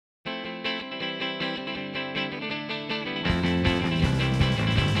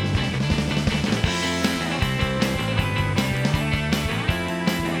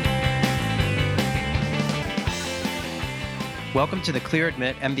Welcome to the Clear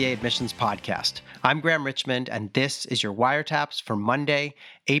Admit MBA Admissions Podcast. I'm Graham Richmond, and this is your WireTaps for Monday,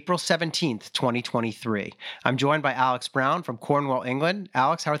 April 17th, 2023. I'm joined by Alex Brown from Cornwall, England.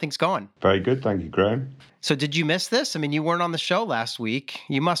 Alex, how are things going? Very good, thank you, Graham. So did you miss this? I mean, you weren't on the show last week.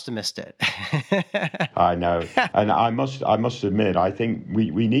 You must have missed it. I know. And I must admit, I think we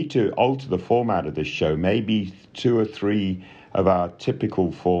need to alter the format of this show, maybe 2 or 3 of our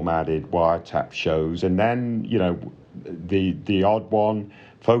typical formatted wiretap shows, and then, the odd one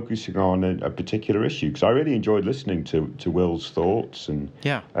focusing on a particular issue, because I really enjoyed listening to Will's thoughts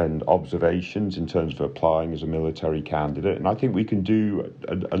and observations in terms of applying as a military candidate. And I think we can do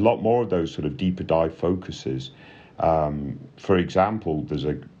a lot more of those sort of deeper dive focuses. For example, there's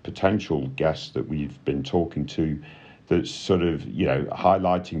a potential guest that we've been talking to that's sort of,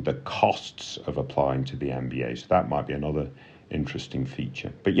 highlighting the costs of applying to the MBA. So that might be another interesting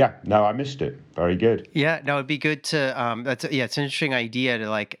feature. But I missed it. Very good. Yeah, no, it'd be good to, it's an interesting idea to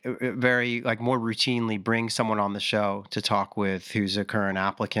more routinely bring someone on the show to talk with who's a current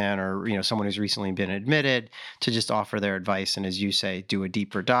applicant or, someone who's recently been admitted to just offer their advice. And as you say, do a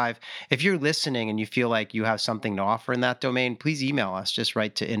deeper dive. If you're listening and you feel like you have something to offer in that domain, please email us. Just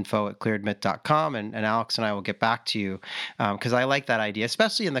write to info@clearadmit.com and Alex and I will get back to you. Because I like that idea,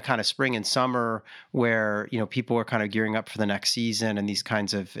 especially in the kind of spring and summer where, people are kind of gearing up for the next season, and these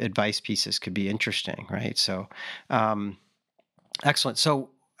kinds of advice pieces could be interesting, right? So, excellent. So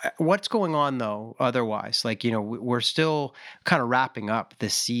what's going on though, otherwise? We're still kind of wrapping up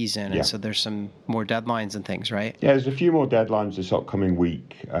this season, and so there's some more deadlines and things, right? Yeah, there's a few more deadlines this upcoming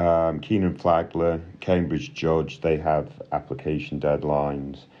week. Kenan Flagler, Cambridge judge, they have application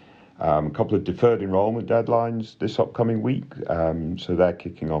deadlines. A couple of deferred enrollment deadlines this upcoming week, so they're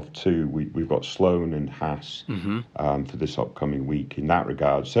kicking off too. We've got Sloan and Haas for this upcoming week in that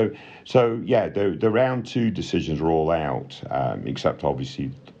regard. So the round 2 decisions are all out, except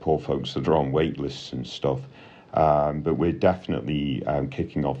obviously the poor folks that are on wait lists and stuff. But we're definitely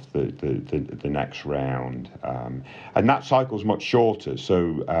kicking off the next round. And that cycle's much shorter.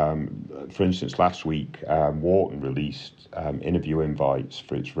 So, for instance, last week, Wharton released interview invites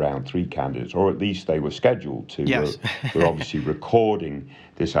for its round 3 candidates, or at least they were scheduled to. Yes. We're obviously recording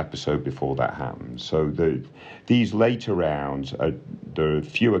this episode before that happens. So these later rounds, there are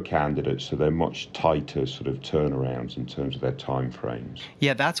fewer candidates, so they're much tighter sort of turnarounds in terms of their time frames.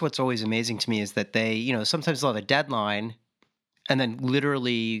 Yeah, that's what's always amazing to me is that they, sometimes they'll have a deadline and then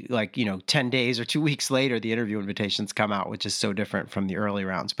literally 10 days or 2 weeks later, the interview invitations come out, which is so different from the early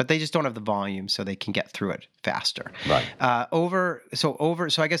rounds. But they just don't have the volume, so they can get through it faster. Right. So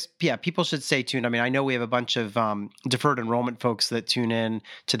I guess, people should stay tuned. I mean, I know we have a bunch of deferred enrollment folks that tune in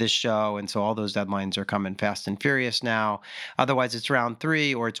to this show, and so all those deadlines are coming fast and furious now. Otherwise, it's round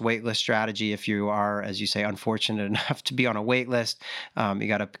 3 or it's waitlist strategy. If you are, as you say, unfortunate enough to be on a waitlist, you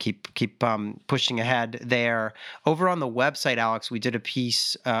got to keep pushing ahead there. Over on the website, Alex, we did a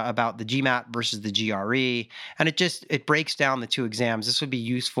piece about the GMAT versus the GRE, and it breaks down the 2 exams. This would be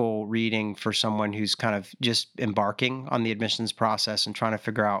useful reading for someone who's kind of just embarking on the admissions process and trying to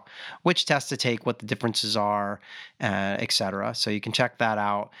figure out which test to take, what the differences are, et cetera. So you can check that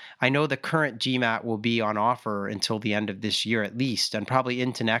out. I know the current GMAT will be on offer until the end of this year at least, and probably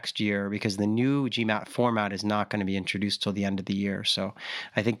into next year, because the new GMAT format is not going to be introduced till the end of the year. So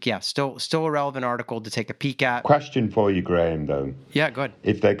I think, still a relevant article to take a peek at. Question for you, Graham, though. Yeah, good.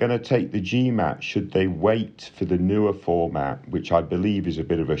 If they're going to take the GMAT, should they wait for the newer format, which I believe is a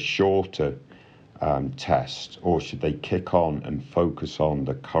bit of a shorter test, or should they kick on and focus on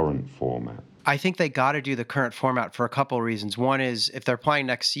the current format? I think they got to do the current format for a couple of reasons. One is if they're applying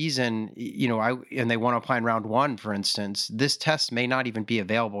next season, and they want to apply in round 1, for instance, this test may not even be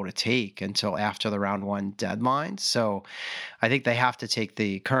available to take until after the round 1 deadline. So I think they have to take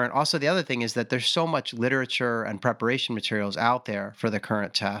the current. Also, the other thing is that there's so much literature and preparation materials out there for the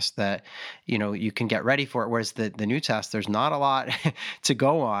current test that, you can get ready for it. Whereas the new test, there's not a lot to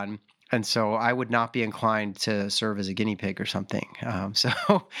go on. And so I would not be inclined to serve as a guinea pig or something. So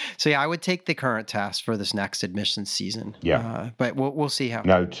I would take the current test for this next admissions season. Yeah. But we'll see how.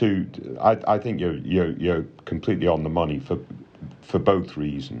 No, I think you're completely on the money for both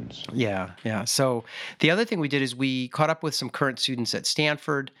reasons. Yeah. So the other thing we did is we caught up with some current students at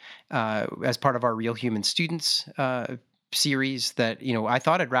Stanford as part of our Real Human Students series that, I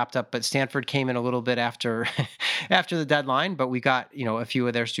thought had wrapped up, but Stanford came in a little bit after after the deadline, but we got, a few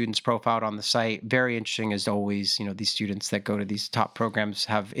of their students profiled on the site. Very interesting as always. These students that go to these top programs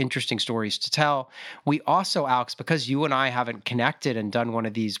have interesting stories to tell. We also, Alex, because you and I haven't connected and done one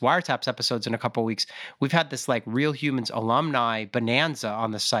of these WireTaps episodes in a couple of weeks, we've had this like Real Humans alumni bonanza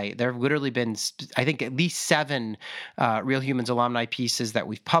on the site. There have literally been, I think, at least 7 Real Humans alumni pieces that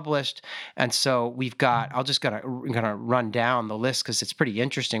we've published. And so we've got, I'll just gonna run down the list because it's pretty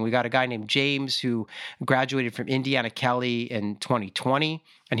interesting. We got a guy named James who graduated from Indiana Kelley in 2020,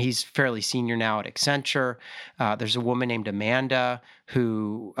 and he's fairly senior now at Accenture. There's a woman named Amanda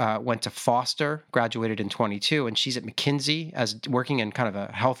who went to Foster, graduated in 22, and she's at McKinsey as working in kind of a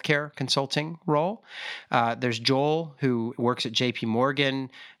healthcare consulting role. There's Joel, who works at JP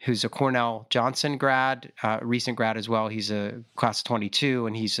Morgan, who's a Cornell Johnson grad, recent grad as well. He's a class of 22,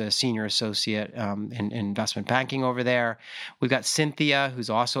 and he's a senior associate in investment banking over there. We've got Cynthia, who's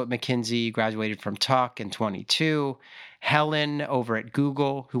also at McKinsey, graduated from Tuck in 22. Helen over at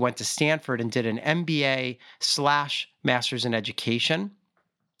Google, who went to Stanford and did an MBA/Master's in Education.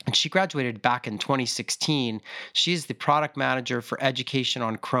 And she graduated back in 2016. She's the product manager for education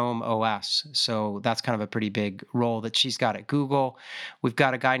on Chrome OS. So that's kind of a pretty big role that she's got at Google. We've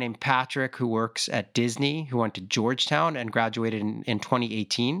got a guy named Patrick who works at Disney, who went to Georgetown and graduated in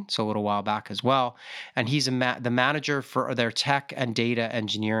 2018, so a little while back as well. And he's the manager for their tech and data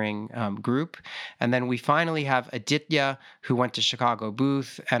engineering group. And then we finally have Aditya, who went to Chicago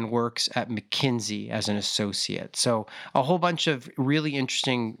Booth and works at McKinsey as an associate. So a whole bunch of really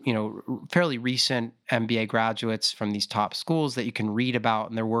interesting, fairly recent MBA graduates from these top schools that you can read about,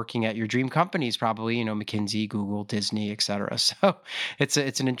 and they're working at your dream companies, probably, McKinsey, Google, Disney, et cetera. So it's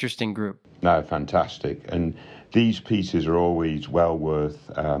an interesting group. No, fantastic. And these pieces are always well worth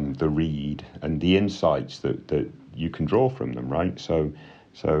the read and the insights that you can draw from them, right?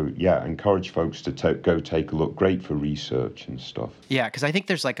 So yeah, encourage folks to go take a look. Great for research and stuff. Yeah, because I think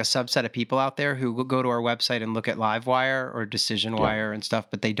there's like a subset of people out there who will go to our website and look at LiveWire or DecisionWire and stuff,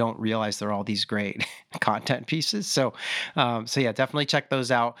 but they don't realize there are all these great content pieces. So yeah, definitely check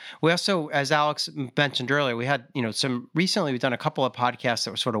those out. We also, as Alex mentioned earlier, we had recently we've done a couple of podcasts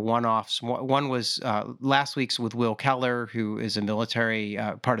that were sort of one-offs. One was last week's with Will Keller, who is a military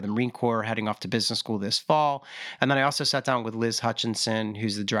part of the Marine Corps, heading off to business school this fall, and then I also sat down with Liz Hutchinson,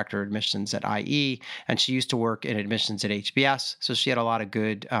 who's the director of admissions at IE, and she used to work in admissions at HBS. So she had a lot of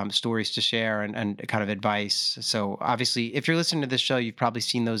good stories to share and kind of advice. So obviously, if you're listening to this show, you've probably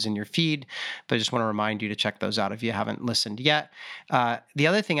seen those in your feed, but I just want to remind you to check those out if you haven't listened yet. The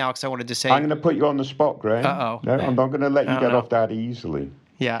other thing, Alex, I wanted to say... I'm going to put you on the spot, Graham. Uh-oh. No, I'm not going to let you get off that easily.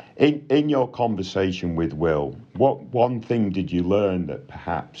 Yeah. In your conversation with Will, what one thing did you learn that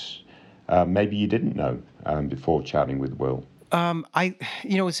perhaps maybe you didn't know before chatting with Will?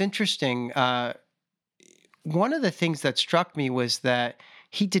 It's interesting. One of the things that struck me was that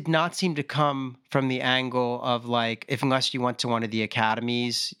he did not seem to come from the angle of like, unless you went to one of the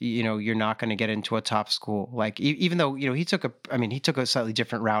academies, you're not going to get into a top school. Like, even though, he took a slightly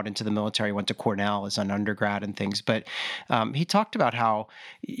different route into the military, went to Cornell as an undergrad and things. But he talked about how,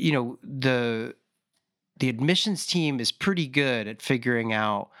 the admissions team is pretty good at figuring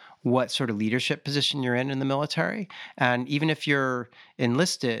out what sort of leadership position you're in the military. And even if you're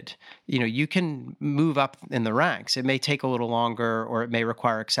enlisted, you can move up in the ranks. It may take a little longer, or it may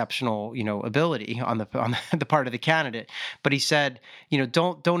require exceptional, ability on the part of the candidate. But he said,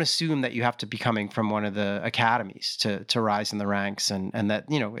 don't assume that you have to be coming from one of the academies to rise in the ranks, and that,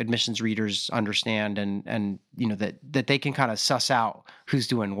 admissions readers understand and that they can kind of suss out who's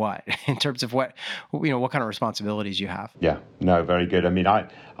doing what in terms of what kind of responsibilities you have. Yeah, no, very good. I mean, I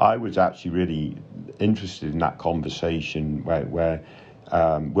was actually really interested in that conversation where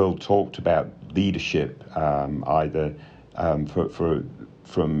Will talked about leadership, either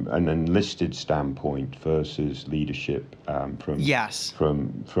from an enlisted standpoint versus leadership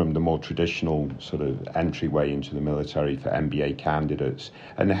from the more traditional sort of entryway into the military for MBA candidates,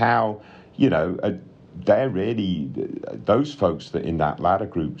 and how they're really, those folks that in that latter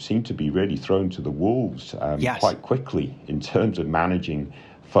group seem to be really thrown to the wolves quite quickly in terms of managing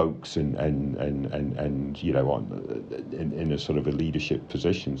folks and in a sort of a leadership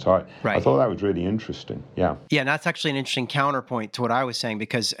position. So I thought that was really interesting. Yeah. Yeah, and that's actually an interesting counterpoint to what I was saying,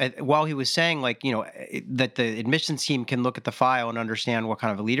 because while he was saying that the admissions team can look at the file and understand what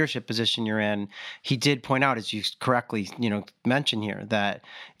kind of a leadership position you're in, he did point out, as you correctly mentioned here, that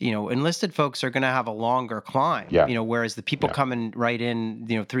enlisted folks are going to have a longer climb. Yeah. Whereas the people coming right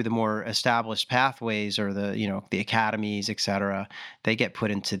in through the more established pathways or the the academies, et cetera, they get put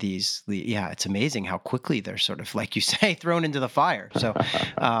into into these. Yeah, it's amazing how quickly they're sort of, like you say, thrown into the fire. So,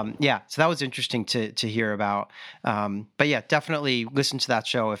 so that was interesting to hear about. But yeah, definitely listen to that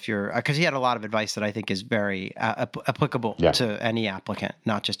show if you're, because he had a lot of advice that I think is very applicable to any applicant,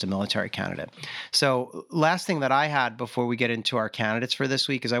 not just a military candidate. So last thing that I had before we get into our candidates for this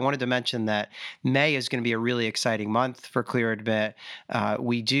week is I wanted to mention that May is going to be a really exciting month for Clear Admit.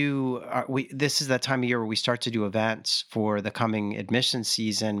 This is that time of year where we start to do events for the coming admission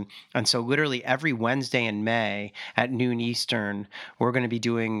season. And so literally every Wednesday in May at noon Eastern, we're going to be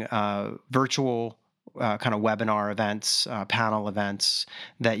doing virtual kind of webinar events, panel events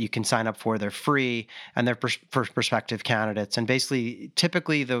that you can sign up for. They're free, and they're for prospective candidates. And basically,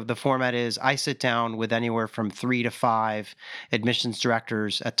 typically the format is I sit down with anywhere from 3 to 5 admissions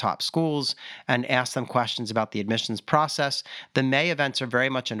directors at top schools and ask them questions about the admissions process. The May events are very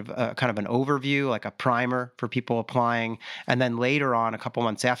much kind of an overview, like a primer for people applying. And then later on, a couple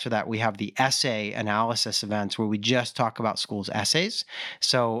months after that, we have the essay analysis events where we just talk about schools' essays.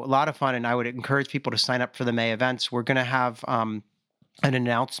 So a lot of fun, and I would encourage people to sign up for the May events. We're going to have an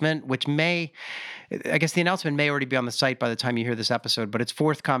announcement, I guess the announcement may already be on the site by the time you hear this episode, but it's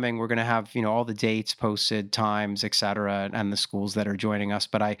forthcoming. We're going to have, all the dates posted, times, et cetera, and the schools that are joining us.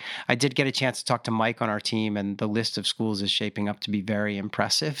 But I did get a chance to talk to Mike on our team, and the list of schools is shaping up to be very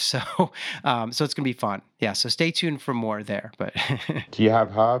impressive. So it's going to be fun. Yeah. So stay tuned for more there. But do you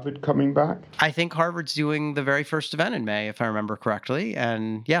have Harvard coming back? I think Harvard's doing the very first event in May, if I remember correctly.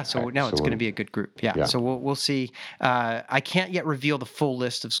 And yeah, so no, it's going to be a good group. Yeah. So we'll see. I can't yet reveal the full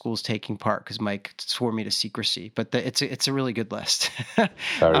list of schools taking part because Mike swore me to secrecy, but it's a really good list.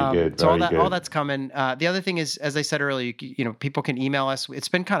 Very good. So all that's coming. The other thing is, as I said earlier, people can email us. It's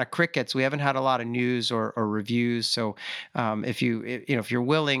been kind of crickets. We haven't had a lot of news or reviews. So if you're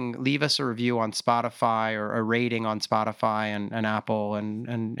willing, leave us a review on Spotify or a rating on Spotify and Apple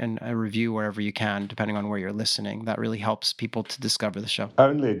and a review wherever you can, depending on where you're listening. That really helps people to discover the show.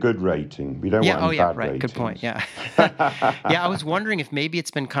 Only a good rating. We don't want any bad ratings. Good point. Yeah. Yeah, I was wondering if maybe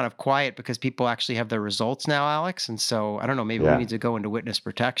it's been kind of quiet because people actually have their results now, Alex. And so I don't know, maybe we need to go into witness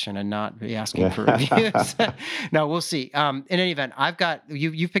protection and not be asking for reviews. No, we'll see. In any event, I've got,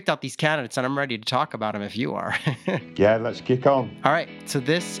 you've picked out these candidates and I'm ready to talk about them if you are. Yeah, let's kick on. All right. So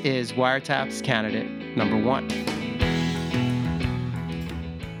this is WireTaps candidate number 1.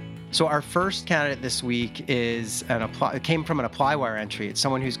 So our first candidate this week is came from an ApplyWire entry. It's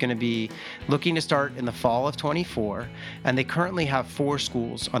someone who's going to be looking to start in the fall of 24, and they currently have 4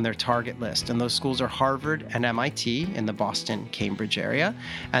 schools on their target list, and those schools are Harvard and MIT in the Boston, Cambridge area,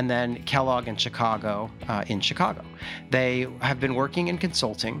 and then Kellogg and Chicago in Chicago. They have been working in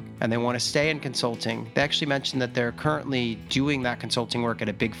consulting, and they want to stay in consulting. They actually mentioned that they're currently doing that consulting work at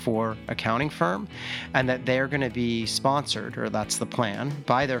a Big 4 accounting firm, and that they're going to be sponsored, or that's the plan,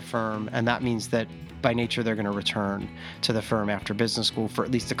 by their firm. And that means that by nature, they're going to return to the firm after business school for at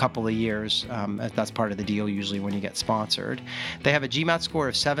least a couple of years. That's part of the deal usually when you get sponsored. They have a GMAT score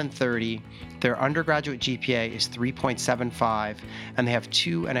of 730. Their undergraduate GPA is 3.75, and they have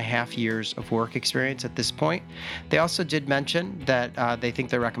 2.5 years of work experience at this point. They also did mention that they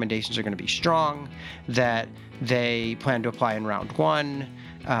think their recommendations are going to be strong, that they plan to apply in round 1.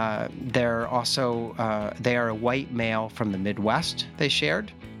 They are a white male from the Midwest, they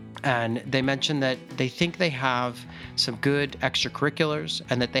shared. And they mentioned that they think they have some good extracurriculars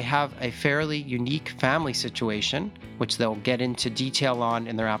and that they have a fairly unique family situation, which they'll get into detail on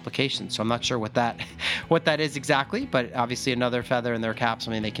in their application. So I'm not sure what that is exactly, but obviously another feather in their cap,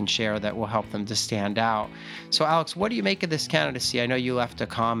 something they can share that will help them to stand out. So Alex, what do you make of this candidacy? I know you left a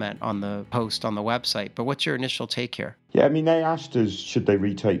comment on the post on the website, but what's your initial take here? Yeah, I mean, they asked us, should they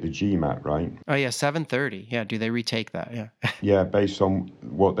retake the GMAT, right? Oh, yeah, 730. Yeah, do they retake that? Yeah. Yeah, based on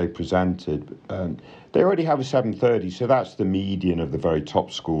what they presented. They already have a 730, so that's the median of the very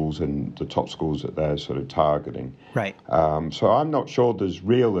top schools and the top schools that they're sort of targeting. Right. So I'm not sure there's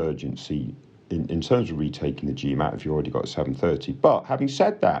real urgency in terms of retaking the GMAT if you've already got a 730. But having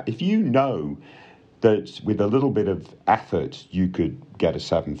said that, if you know that with a little bit of effort you could get a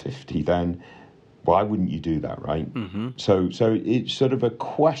 750, then why wouldn't you do that, right? Mm-hmm. So it's sort of a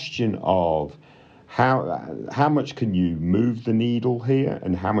question of how much can you move the needle here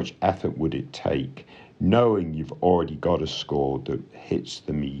and how much effort would it take, knowing you've already got a score that hits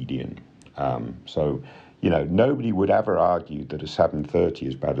the median. Nobody would ever argue that a 730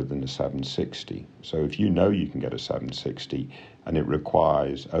 is better than a 760. So if you know you can get a 760 and it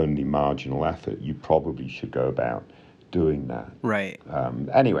requires only marginal effort, you probably should go about doing that. Right.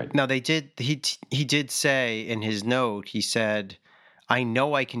 Anyway. Now he did say in his note, he said, I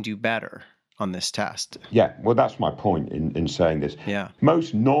know I can do better on this test. Yeah, well, that's my point in saying this. Yeah.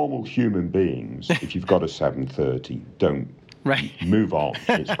 Most normal human beings, if you've got a 730, don't move on.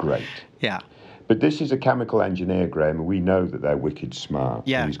 It's great. Yeah. But this is a chemical engineer, Graham, and we know that they're wicked smart.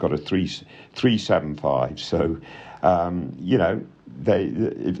 Yeah. And he's got a 375. So,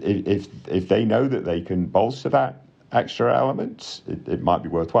 if they know that they can bolster that extra elements, it might be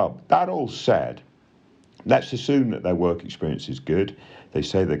worthwhile. That all said, let's assume that their work experience is good. They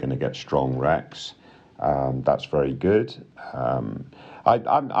say they're going to get strong recs. That's very good. I'm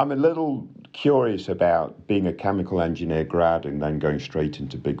a little curious about being a chemical engineer grad and then going straight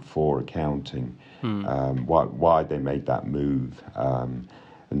into Big Four accounting. Why they made that move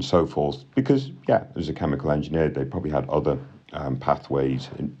and so forth. Because, as a chemical engineer, they probably had other pathways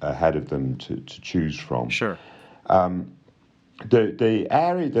ahead of them to choose from. Sure. The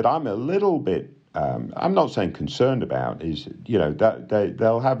area that I'm a little bit I'm not saying concerned about is, that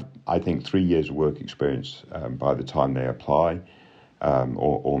they'll have, I think, 3 years of work experience by the time they apply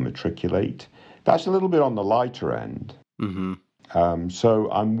or matriculate. That's a little bit on the lighter end. Mm-hmm. So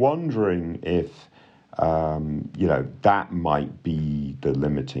I'm wondering if, that might be the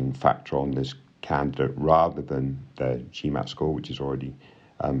limiting factor on this candidate rather than their GMAT score, which is already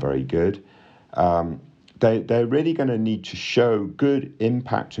very good. They're really going to need to show good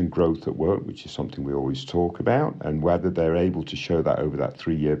impact and growth at work, which is something we always talk about, and whether they're able to show that over that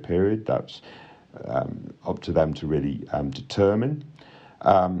 3-year period, that's up to them to really determine.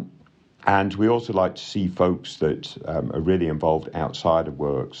 And we also like to see folks that are really involved outside of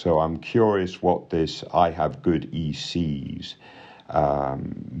work. So I'm curious what this I have good ECs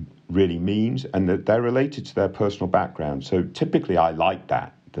really means, and that they're related to their personal background. So typically I like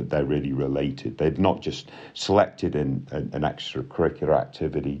that they're really related. They've not just selected an extracurricular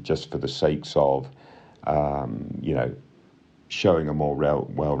activity just for the sakes of, showing a more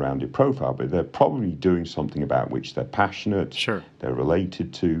well-rounded profile, but they're probably doing something about which they're passionate, sure, they're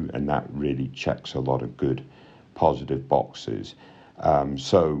related to, and that really checks a lot of good, positive boxes.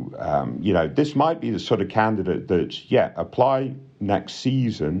 This might be the sort of candidate that, apply next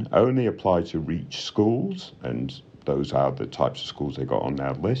season, only apply to reach schools, and those are the types of schools they got on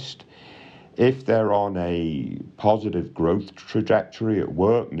their list. If they're on a positive growth trajectory at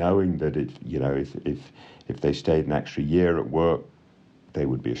work, knowing that if they stayed an extra year at work, they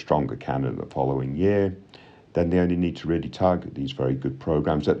would be a stronger candidate the following year, then they only need to really target these very good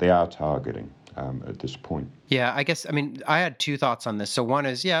programs that they are targeting at this point. Yeah, I had two thoughts on this. So one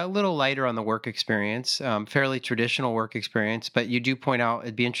is, a little lighter on the work experience, fairly traditional work experience, but you do point out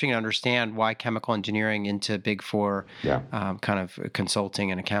it'd be interesting to understand why chemical engineering into Big Four, kind of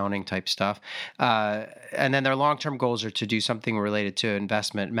consulting and accounting type stuff. And then their long-term goals are to do something related to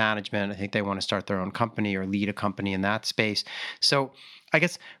investment management. I think they want to start their own company or lead a company in that space. So I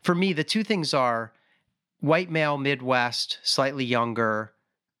guess for me, the two things are white male, Midwest, slightly younger,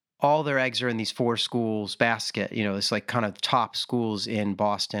 all their eggs are in these 4 schools basket, it's like kind of top schools in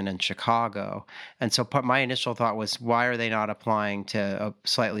Boston and Chicago. And so my initial thought was, why are they not applying to a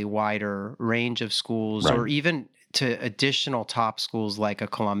slightly wider range of schools, or even to additional top schools like a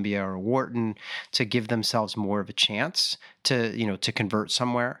Columbia or Wharton, to give themselves more of a chance to convert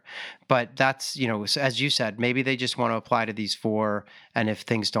somewhere? But that's, as you said, maybe they just want to apply to these 4, and if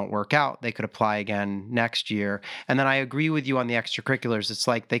things don't work out, they could apply again next year. And then I agree with you on the extracurriculars. It's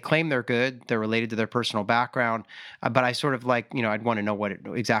like they claim they're good, they're related to their personal background, but I sort of I'd want to know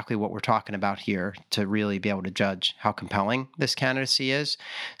exactly what we're talking about here to really be able to judge how compelling this candidacy is.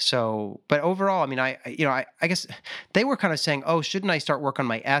 So, but overall, I guess they were kind of saying, oh, shouldn't I start work on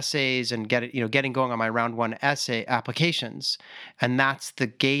my essays and getting going on my round 1 essay applications? And that's the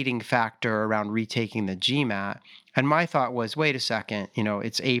gating factor around retaking the GMAT. And my thought was, wait a second,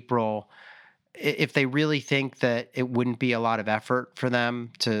 it's April. If they really think that it wouldn't be a lot of effort for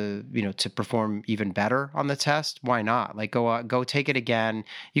them to perform even better on the test, why not? Go take it again.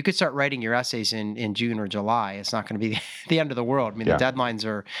 You could start writing your essays in June or July. It's not going to be the end of the world. The deadlines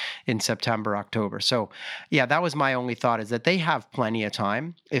are in September, October. So that was my only thought, is that they have plenty of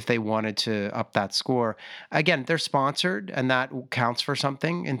time if they wanted to up that score. Again, they're sponsored, and that counts for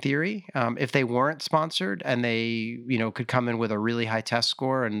something in theory. If they weren't sponsored and they, could come in with a really high test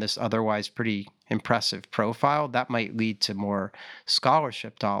score and this otherwise pretty impressive profile, that might lead to more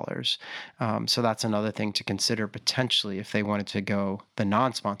scholarship dollars. So that's another thing to consider potentially if they wanted to go the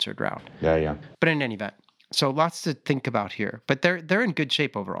non-sponsored route. Yeah. But in any event, so lots to think about here. But they're in good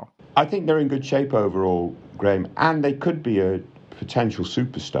shape overall. I think they're in good shape overall, Graham, and they could be a potential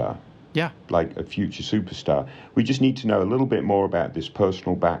superstar. Yeah. Like a future superstar. We just need to know a little bit more about this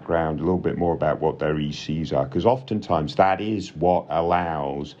personal background, a little bit more about what their ECs are, because oftentimes that is what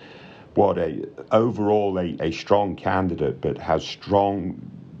allows overall a strong candidate, but has strong,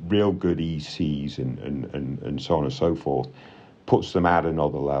 real good ECs and so on and so forth, puts them at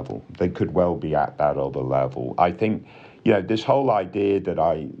another level. They could well be at that other level. I think, this whole idea that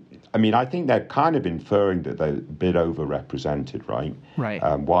I think they're kind of inferring that they're a bit overrepresented, right?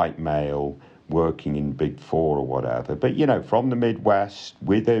 Right. White male, working in Big Four or whatever. But, from the Midwest,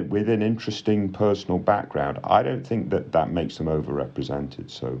 with an interesting personal background, I don't think that makes them overrepresented.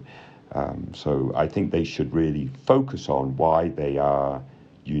 So I think they should really focus on why they are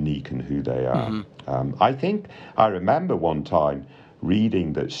unique and who they are. Mm-hmm. I remember one time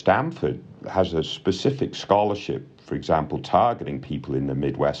reading that Stanford has a specific scholarship, for example, targeting people in the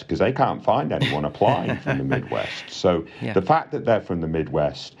Midwest, because they can't find anyone applying from the Midwest. So the fact that they're from the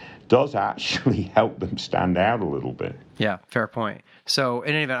Midwest does actually help them stand out a little bit. Yeah, fair point. So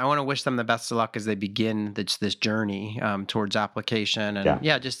in any event, I want to wish them the best of luck as they begin this journey towards application.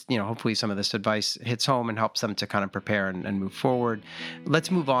 And just, hopefully some of this advice hits home and helps them to kind of prepare and move forward.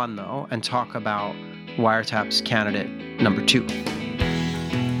 Let's move on, though, and talk about WireTaps candidate number 2.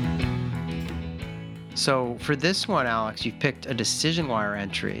 So for this one, Alex, you've picked a DecisionWire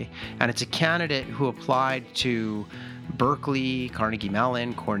entry, and it's a candidate who applied to Berkeley, Carnegie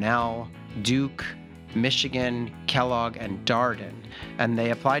Mellon, Cornell, Duke, Michigan, Kellogg, and Darden. And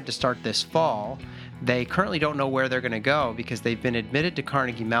they applied to start this fall. They currently don't know where they're going to go because they've been admitted to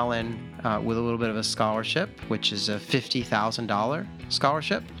Carnegie Mellon with a little bit of a scholarship, which is a $50,000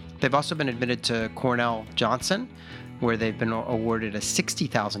 scholarship. They've also been admitted to Cornell Johnson, where they've been awarded a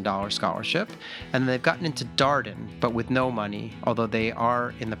 $60,000 scholarship. And they've gotten into Darden, but with no money, although they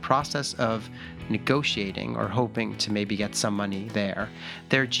are in the process of negotiating or hoping to maybe get some money there.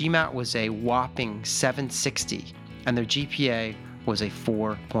 Their GMAT was a whopping 760, and their GPA was a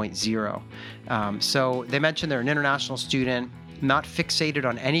 4.0. So they mentioned they're an international student, not fixated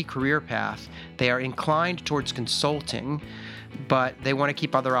on any career path. They are inclined towards consulting, but they want to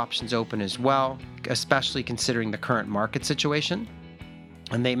keep other options open as well, especially considering the current market situation.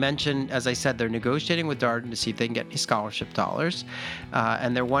 And they mentioned, as I said, they're negotiating with Darden to see if they can get any scholarship dollars.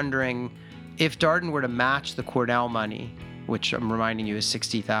 And they're wondering if Darden were to match the Cornell money, which I'm reminding you is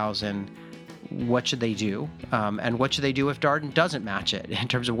 $60,000, what should they do? And what should they do if Darden doesn't match it in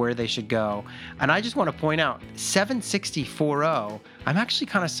terms of where they should go? And I just want to point out, 760.40, I'm actually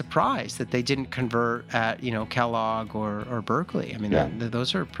kind of surprised that they didn't convert at, Kellogg or Berkeley. I mean,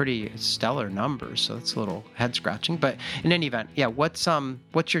 those are pretty stellar numbers, so it's a little head scratching. But in any event,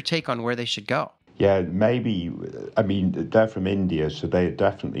 what's your take on where they should go? Yeah, maybe, they're from India, so they're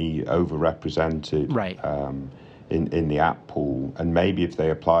definitely overrepresented. Right. In the app pool, and maybe if they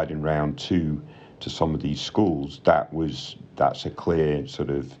applied in round 2 to some of these schools, that's a clear sort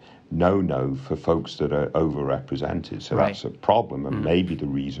of no for folks that are overrepresented. So that's a problem, and maybe the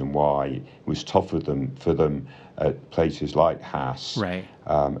reason why it was tougher for them at places like Haas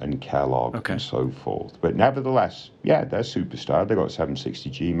and Kellogg and so forth. But nevertheless, they're superstar. They got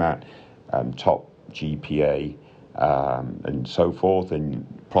 760 GMAT, top GPA. And so forth, and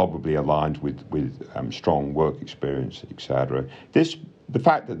probably aligned with strong work experience, etc. The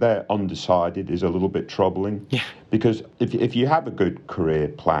fact that they're undecided is a little bit troubling, because if you have a good career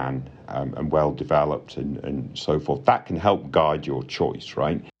plan and well developed and so forth, that can help guide your choice,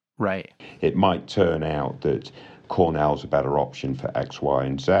 right? Right. It might turn out that Cornell's a better option for X, Y,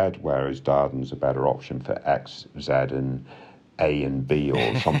 and Z, whereas Darden's a better option for X, Z, and A and B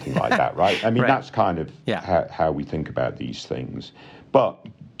or something like that, right? I mean, that's kind of how we think about these things. But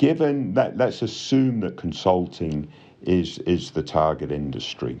given that, let's assume that consulting is the target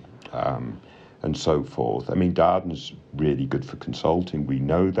industry and so forth. I mean, Darden's really good for consulting. We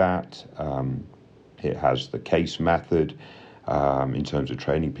know that. It has the case method in terms of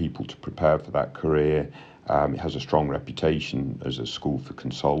training people to prepare for that career. It has a strong reputation as a school for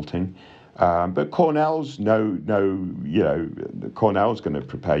consulting. But Cornell's Cornell's going to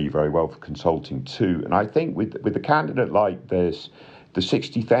prepare you very well for consulting too. And I think with a candidate like this, the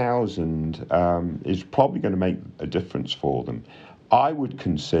 60,000 is probably going to make a difference for them. I would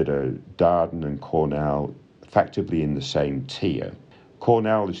consider Darden and Cornell effectively in the same tier.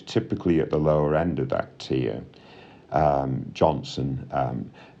 Cornell is typically at the lower end of that tier.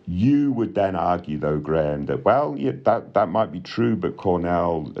 Johnson. You would then argue, though, Graham, that, that might be true, but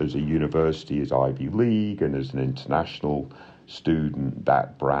Cornell as a university is Ivy League, and as an international student,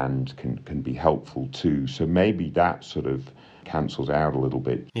 that brand can be helpful too. So maybe that sort of cancels out a little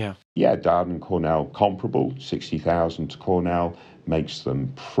bit. Yeah, Darden and Cornell comparable, 60,000 to Cornell makes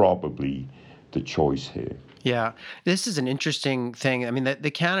them probably the choice here. Yeah, this is an interesting thing. I mean,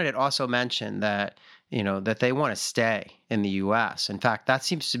 the candidate also mentioned that, that they want to stay in the U.S. In fact, that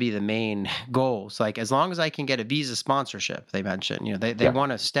seems to be the main goal. It's like, as long as I can get a visa sponsorship, they mentioned, they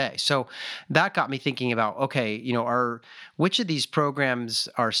want to stay. So that got me thinking about, okay, which of these programs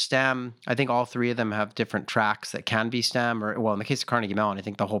are STEM? I think all three of them have different tracks that can be STEM, or, well, in the case of Carnegie Mellon, I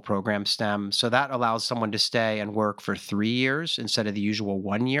think the whole program's STEM. So that allows someone to stay and work for 3 years instead of the usual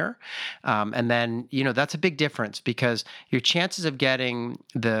 1 year. And then, that's a big difference, because your chances of getting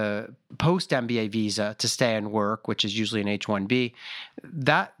the post-MBA visa to stay and work, which is usually an H-1B,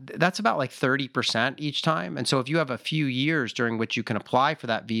 that's about like 30% each time. And so if you have a few years during which you can apply for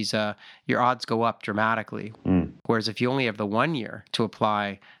that visa, your odds go up dramatically. Whereas if you only have the 1 year to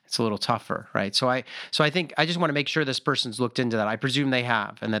apply, it's a little tougher, right? So I think I just want to make sure this person's looked into that. I presume they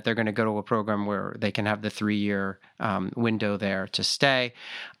have, and that they're going to go to a program where they can have the 3-year window there to stay.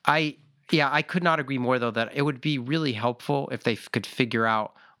 I could not agree more, though, that it would be really helpful if they could figure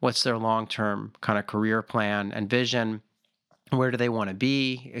out what's their long-term kind of career plan and vision. Where do they want to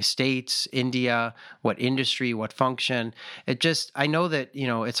be? States, India, what industry, what function? I know that,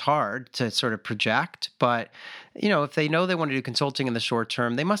 it's hard to sort of project, but, if they know they want to do consulting in the short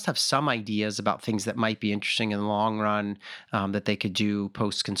term, they must have some ideas about things that might be interesting in the long run, that they could do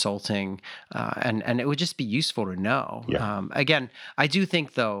post-consulting. And it would just be useful to know. Yeah. Again, I do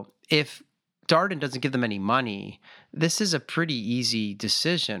think, though, if Darden doesn't give them any money, this is a pretty easy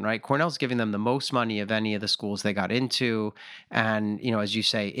decision, right? Cornell's giving them the most money of any of the schools they got into. And, as you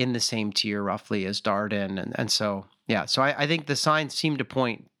say, in the same tier roughly as Darden. And so, so I think the signs seem to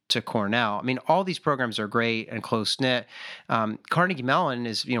point to Cornell. I mean, all these programs are great and close-knit. Carnegie Mellon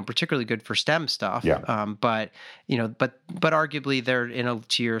is, particularly good for STEM stuff. Yeah. But arguably they're in a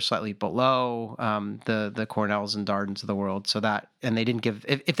tier slightly below the Cornells and Dardens of the world. So and they didn't give,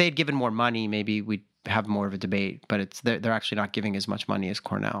 if they had given more money, maybe we'd have more of a debate, but they're actually not giving as much money as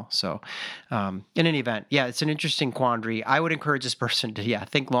Cornell. So in any event, it's an interesting quandary. I would encourage this person to,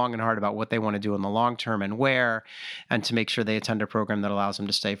 think long and hard about what they want to do in the long term and where, and to make sure they attend a program that allows them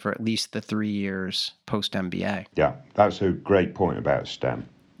to stay for at least the 3 years post-MBA. Yeah, that's a great point about STEM.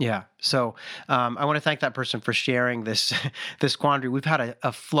 Yeah. So I want to thank that person for sharing this quandary. We've had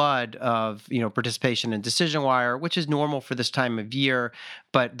a flood of participation in DecisionWire, which is normal for this time of year,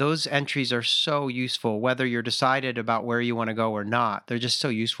 but those entries are so useful, whether you're decided about where you want to go or not. They're just so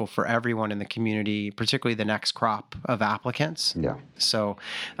useful for everyone in the community, particularly the next crop of applicants. Yeah. So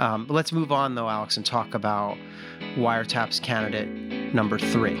let's move on, though, Alex, and talk about WireTaps candidate number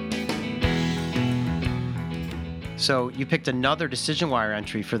 3. So you picked another DecisionWire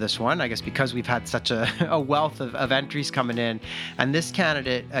entry for this one, I guess because we've had such a wealth of entries coming in. And this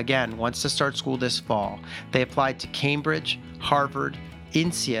candidate, again, wants to start school this fall. They applied to Cambridge, Harvard,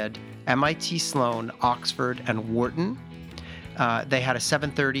 INSEAD, MIT Sloan, Oxford, and Wharton. They had a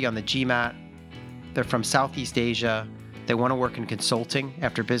 730 on the GMAT. They're from Southeast Asia. They want to work in consulting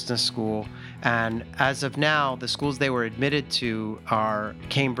after business school. And as of now, the schools they were admitted to are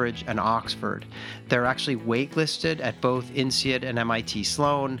Cambridge and Oxford. They're actually waitlisted at both INSEAD and MIT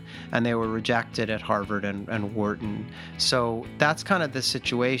Sloan, and they were rejected at Harvard and Wharton. So that's kind of the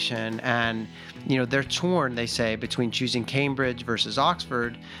situation. And, they're torn, they say, between choosing Cambridge versus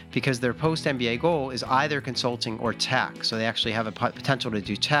Oxford because their post-MBA goal is either consulting or tech. So they actually have a potential to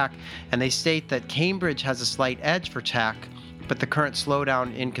do tech. And they state that Cambridge has a slight edge for tech, but the current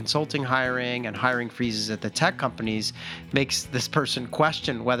slowdown in consulting hiring and hiring freezes at the tech companies makes this person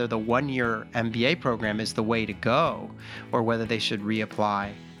question whether the 1-year MBA program is the way to go or whether they should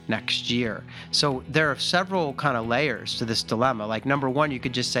reapply next year. So there are several kind of layers to this dilemma. Like, number one, you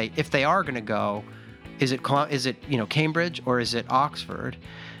could just say, if they are going to go, is it Cambridge or is it Oxford?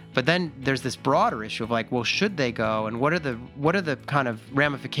 But then there's this broader issue of like, well, should they go? And what are the kind of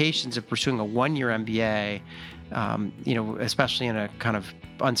ramifications of pursuing a 1-year MBA? Especially in a kind of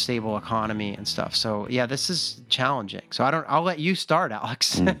unstable economy and stuff. So this is challenging. So I'll let you start,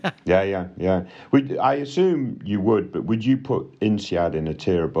 Alex. Yeah. I assume you would, but would you put INSEAD in a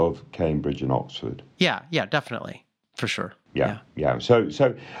tier above Cambridge and Oxford? Yeah, definitely. For sure. Yeah.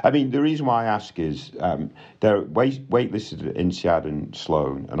 So I mean, the reason why I ask is they're waitlisted at INSEAD and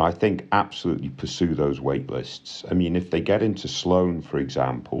Sloan, and I think absolutely pursue those waitlists. I mean, if they get into Sloan, for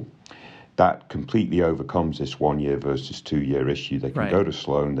example, that completely overcomes this 1-year versus 2-year issue. They can go to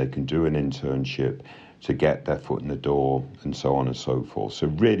Sloan, they can do an internship to get their foot in the door, and so on and so forth. So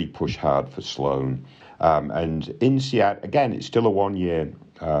really push hard for Sloan. And INSEAD, again, it's still a 1-year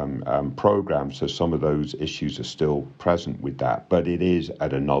program, so some of those issues are still present with that, but it is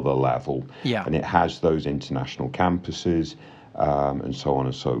at another level. Yeah. And it has those international campuses, and so on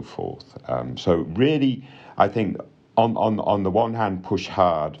and so forth. So really, I think on the one hand, push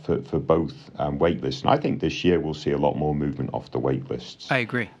hard for both waitlists. And I think this year we'll see a lot more movement off the waitlists. I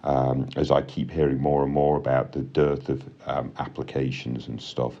agree. As I keep hearing more and more about the dearth of applications and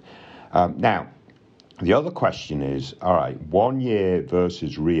stuff. Now, the other question is, all right, 1 year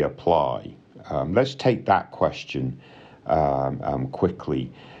versus reapply. Let's take that question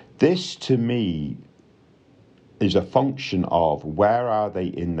quickly. This, to me, is a function of where are they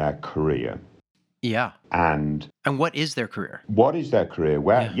in their career. Yeah. And what is their career? What is their career?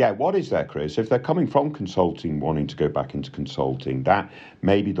 What is their career? So if they're coming from consulting, wanting to go back into consulting, that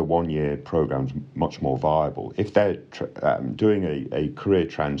maybe the 1 year program's much more viable. If they're doing a career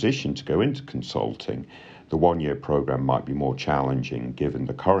transition to go into consulting, the 1 year program might be more challenging given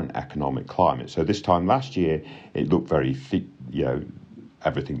the current economic climate. So this time last year, it looked very,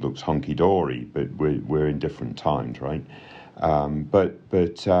 everything looks hunky dory, but we're in different times, right?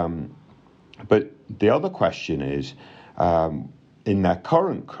 But the other question is, in their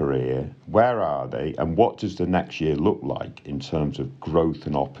current career, where are they and what does the next year look like in terms of growth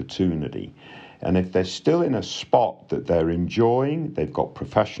and opportunity? And if they're still in a spot that they're enjoying, they've got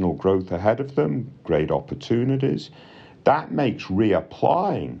professional growth ahead of them, great opportunities, that makes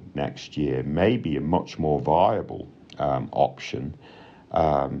reapplying next year maybe a much more viable option.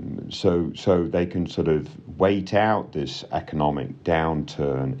 So they can sort of wait out this economic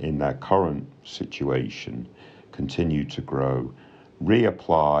downturn in their current situation, continue to grow,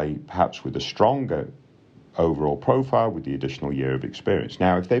 reapply perhaps with a stronger overall profile with the additional year of experience.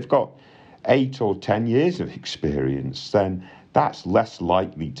 Now, if they've got 8 or 10 years of experience, then that's less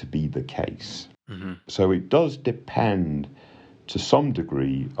likely to be the case. Mm-hmm. So it does depend to some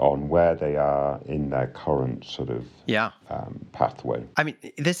degree on where they are in their current sort of pathway. I mean,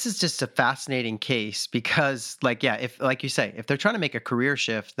 this is just a fascinating case because, if, like you say, if they're trying to make a career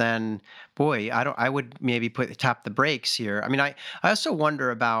shift, then boy, I would maybe tap the brakes here. I mean, I also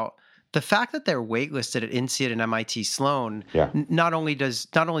wonder about the fact that they're waitlisted at INSEAD and MIT Sloan. Not only do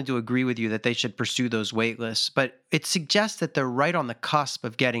I agree with you that they should pursue those waitlists, but it suggests that they're right on the cusp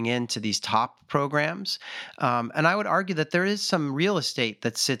of getting into these top programs. And I would argue that there is some real estate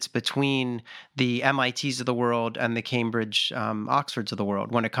that sits between the MITs of the world and the Cambridge, Oxfords of the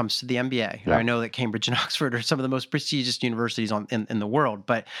world when it comes to the MBA. Yeah. I know that Cambridge and Oxford are some of the most prestigious universities in the world,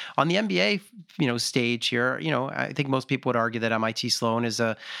 but on the MBA, stage here, I think most people would argue that MIT Sloan is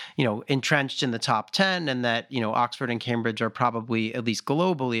entrenched in the top 10 and that, Oxford and Cambridge are probably, at least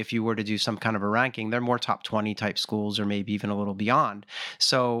globally, if you were to do some kind of a ranking, they're more top 20 type schools or maybe even a little beyond.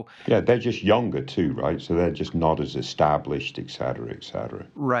 So yeah, they're just younger too, right? So they're just not as established, et cetera, et cetera.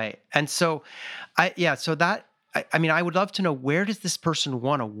 Right. And so I would love to know, where does this person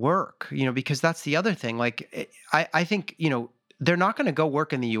want to work? Because that's the other thing. I think, they're not going to go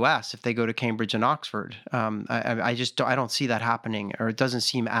work in the U.S. if they go to Cambridge and Oxford. I don't see that happening, or it doesn't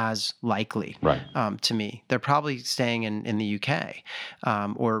seem as likely to me. They're probably staying in the UK,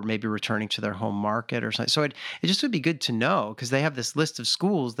 or maybe returning to their home market or something. So it just would be good to know, because they have this list of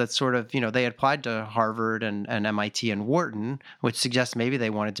schools that sort of, they applied to Harvard and MIT and Wharton, which suggests maybe they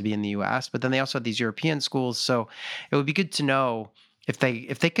wanted to be in the U.S., but then they also have these European schools. So it would be good to know if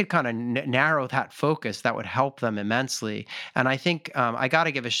they could kind of narrow that focus, that would help them immensely. And I think I got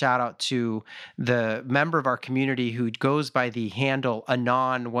to give a shout out to the member of our community who goes by the handle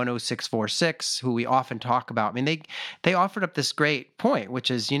Anon10646, who we often talk about. I mean, they offered up this great point,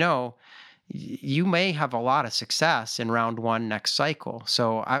 which is, you may have a lot of success in round one next cycle.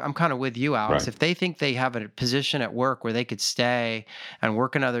 So I'm kind of with you, Alex. Right. If they think they have a position at work where they could stay and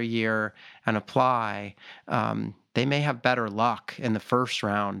work another year and apply, they may have better luck in the first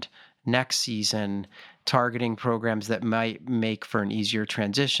round next season, targeting programs that might make for an easier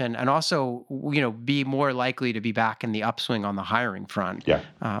transition, and also, be more likely to be back in the upswing on the hiring front. Yeah.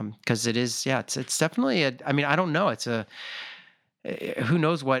 Because it's definitely I don't know. Who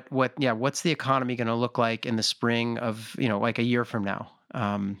knows what's the economy going to look like in the spring of, like a year from now?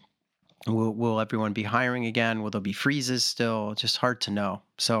 Will everyone be hiring again? Will there be freezes still? Just hard to know.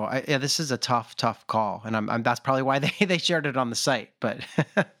 So this is a tough call, and that's probably why they shared it on the site. But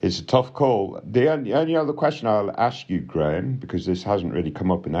it's a tough call. The only other question I'll ask you, Graham, because this hasn't really come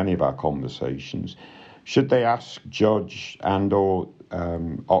up in any of our conversations, should they ask judge and/or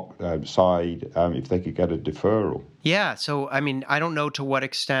side if they could get a deferral? Yeah. So, I don't know to what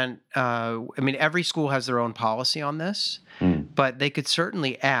extent, every school has their own policy on this. but they could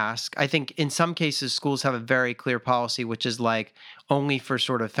certainly ask. I think in some cases, schools have a very clear policy, which is like only for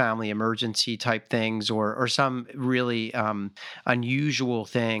sort of family emergency type things, or some really unusual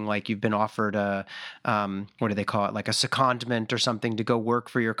thing, like you've been offered a, what do they call it, like a secondment or something to go work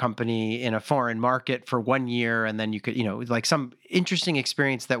for your company in a foreign market for 1 year. And then you could, like some interesting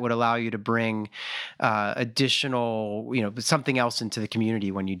experience that would allow you to bring additional, something else into the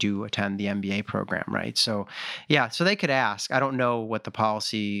community when you do attend the MBA program, right? So, yeah, so they could ask. I don't know what the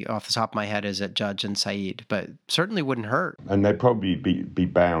policy off the top of my head is at Judge and Said, but certainly wouldn't hurt. And they'd probably be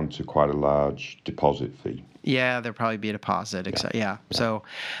bound to quite a large deposit fee. Yeah, there'd probably be a deposit. Yeah. So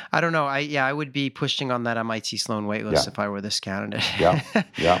I don't know. I would be pushing on that MIT Sloan waitlist if I were this candidate.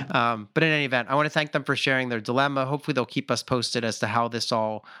 But in any event, I want to thank them for sharing their dilemma. Hopefully they'll keep us posted as to how this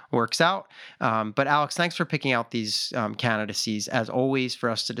all works out. But Alex, thanks for picking out these candidacies, as always,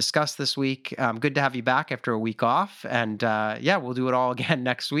 for us to discuss this week. Good to have you back after a week off. And we'll do it all again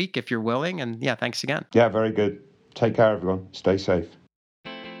next week if you're willing. And thanks again. Yeah, very good. Take care, everyone. Stay safe.